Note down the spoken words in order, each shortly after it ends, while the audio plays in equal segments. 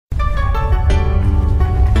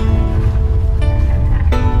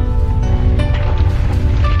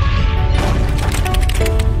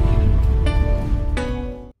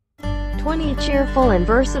cheerful and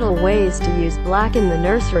versatile ways to use black in the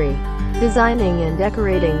nursery. Designing and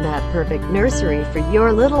decorating that perfect nursery for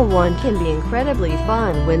your little one can be incredibly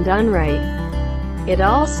fun when done right. It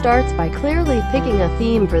all starts by clearly picking a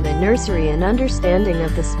theme for the nursery and understanding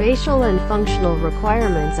of the spatial and functional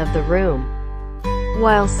requirements of the room.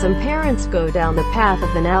 While some parents go down the path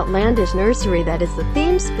of an outlandish nursery that is the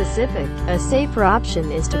theme-specific, a safer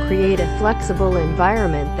option is to create a flexible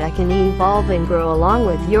environment that can evolve and grow along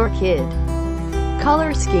with your kid.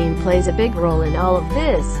 Color scheme plays a big role in all of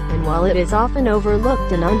this, and while it is often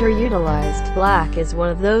overlooked and underutilized, black is one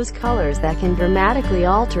of those colors that can dramatically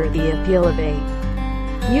alter the appeal of a.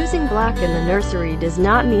 Using black in the nursery does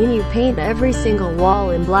not mean you paint every single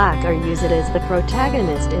wall in black or use it as the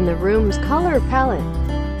protagonist in the room's color palette.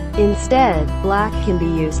 Instead, black can be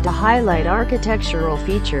used to highlight architectural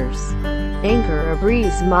features, anchor a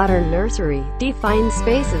breezy modern nursery, define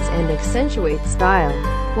spaces and accentuate style.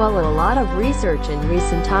 While a lot of research in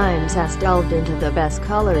recent times has delved into the best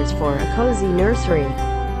colors for a cozy nursery,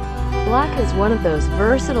 black is one of those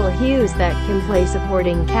versatile hues that can play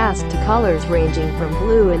supporting cast to colors ranging from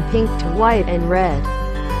blue and pink to white and red.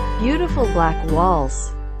 Beautiful black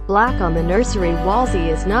walls. Black on the nursery walls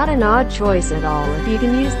is not an odd choice at all if you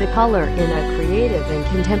can use the color in a creative and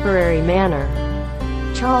contemporary manner.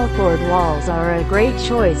 Chalkboard walls are a great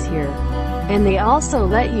choice here, and they also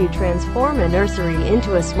let you transform a nursery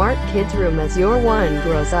into a smart kid's room as your one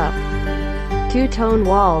grows up. Two-tone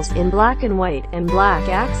walls in black and white and black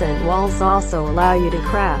accent walls also allow you to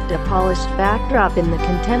craft a polished backdrop in the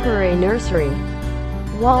contemporary nursery.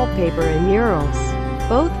 Wallpaper and murals.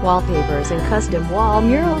 Both wallpapers and custom wall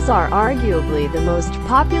murals are arguably the most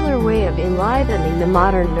popular way of enlivening the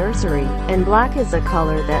modern nursery, and black is a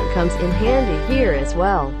color that comes in handy here as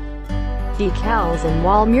well. Decals and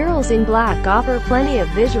wall murals in black offer plenty of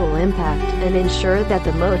visual impact and ensure that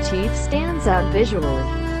the motif stands out visually.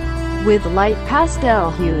 With light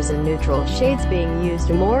pastel hues and neutral shades being used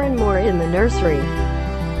more and more in the nursery,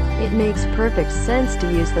 it makes perfect sense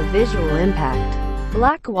to use the visual impact.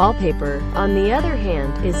 Black wallpaper, on the other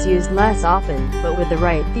hand, is used less often, but with the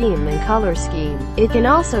right theme and color scheme, it can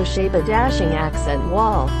also shape a dashing accent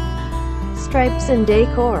wall. Stripes and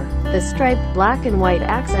decor. The striped black and white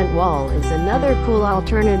accent wall is another cool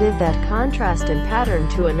alternative that contrasts in pattern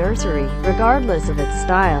to a nursery, regardless of its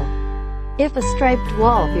style. If a striped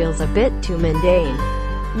wall feels a bit too mundane,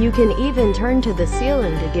 you can even turn to the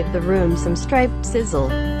ceiling to give the room some striped sizzle.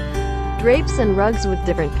 Drapes and rugs with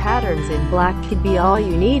different patterns in black could be all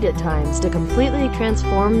you need at times to completely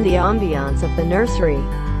transform the ambiance of the nursery.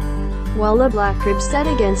 While a black crib set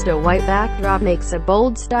against a white backdrop makes a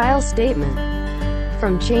bold style statement.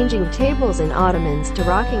 From changing tables and ottomans to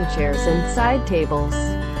rocking chairs and side tables,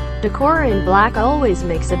 decor in black always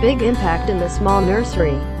makes a big impact in the small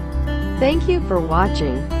nursery. Thank you for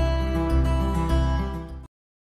watching.